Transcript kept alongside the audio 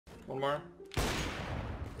One more.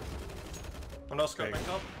 One else got back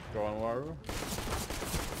up. Go on, Waru.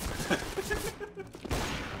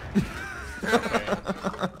 Okay.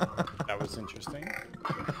 That was interesting.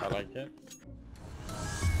 I like it.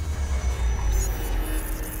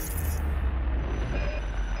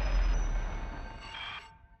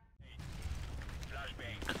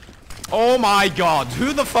 Oh my god,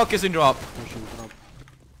 who the fuck is in drop?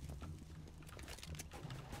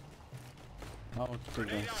 Oh, it's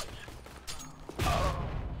pretty nice.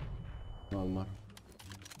 One more.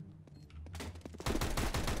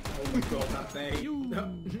 Oh my god, that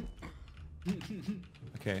thing.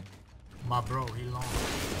 Okay. My bro, he long.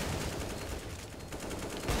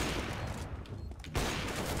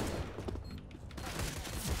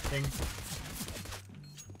 Thing.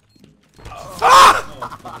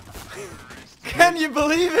 Can you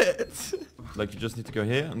believe it? Like you just need to go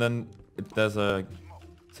here and then there's a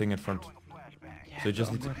thing in front. So you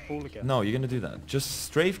just need to... No, you're gonna do that. Just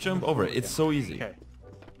strafe jump over it. It's so easy. Okay.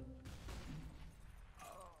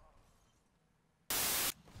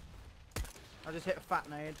 I just hit a fat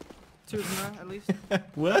nade. 2 of them there, at least.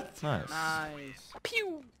 What? Nice. Nice.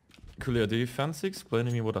 Pew! Coolio, do you fancy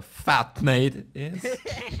explaining me what a fat nade is?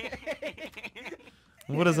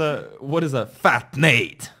 What is a fat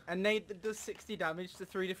nade? A nade that does 60 damage to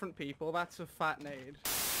 3 different people, that's a fat nade.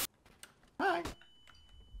 Hi.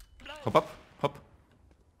 Hop up, hop.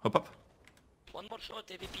 Hop up. One more shot,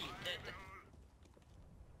 AVP, dead.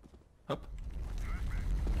 Hop.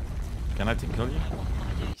 Can I kill you?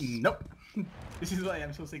 Nope. This is why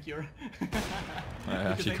I'm so secure. I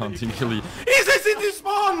actually can't kill you. Is this in this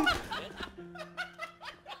spawn?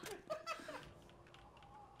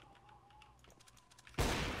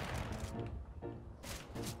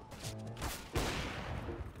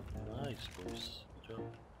 Nice, boys. Good job.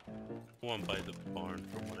 One by the barn,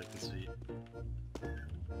 from what I can see.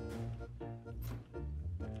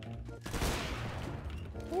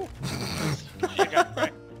 She got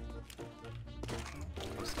cracked.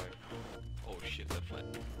 I'm sorry. Oh shit, that flat.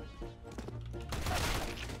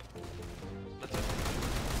 That's it.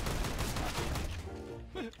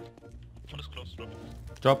 One is close, drop.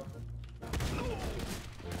 Drop. No,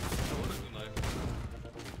 what is the knife?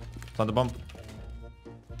 Thunder bomb.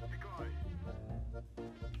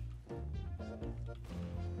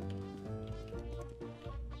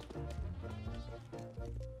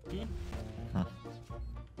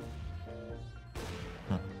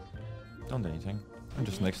 Don't do anything. I'm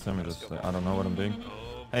just next to him and just like, I don't know what I'm doing.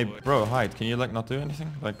 Oh, Hey boy. bro, hide. Can you like not do anything?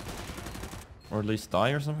 Like, or at least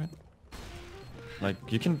die or something? Like,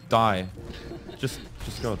 you can die. Just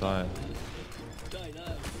go die.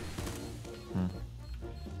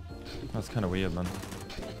 That's kind of weird, man.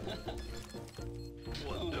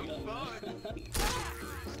 What the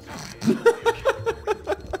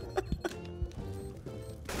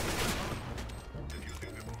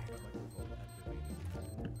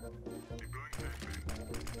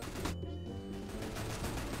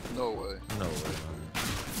No way. No way, man.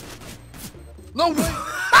 No way!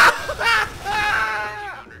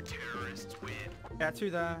 Yeah, 2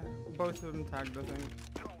 there. Both of them tagged, I think.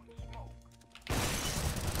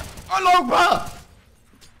 Allah!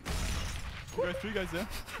 You guys, 3 guys there.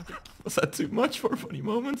 Was that too much for funny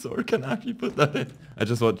moments, or can I actually put that in? I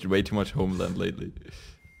just watched way too much Homeland lately.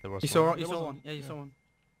 You saw one? Yeah, you saw one.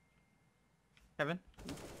 Kevin?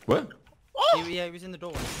 What? Yeah, he was in the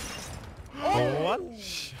door. Oh, what?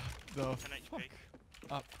 The An fuck? HP.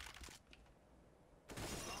 Up.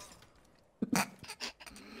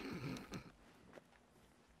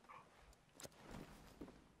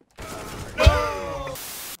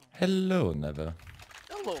 Hello, Never.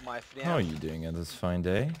 Hello, my friend. How are you doing on this fine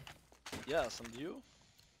day? Yes, and you?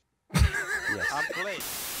 Yes. I'm playing.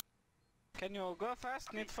 Can you go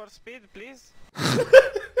fast? Need for speed, please?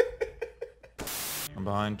 I'm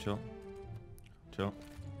behind, chill. Chill.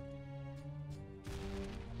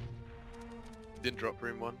 Didn't drop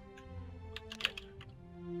room 1.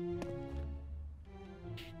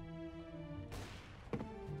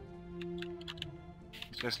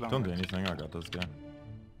 Don't do anything, I got this guy.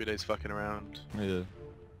 Mrtweeday's fucking around. Yeah.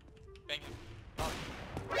 Bang him.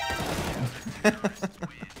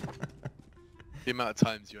 The amount of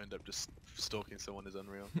times you end up just stalking someone is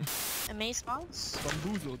unreal. A mace bounce?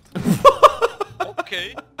 Bamboozled.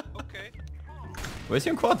 Okay, okay. Where's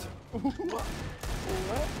your quad?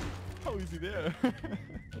 How is he there?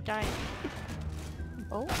 He died.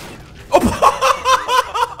 Oh?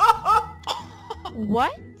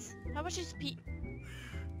 What? How much is Pete?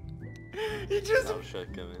 He just... Oh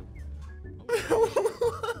shit, come in.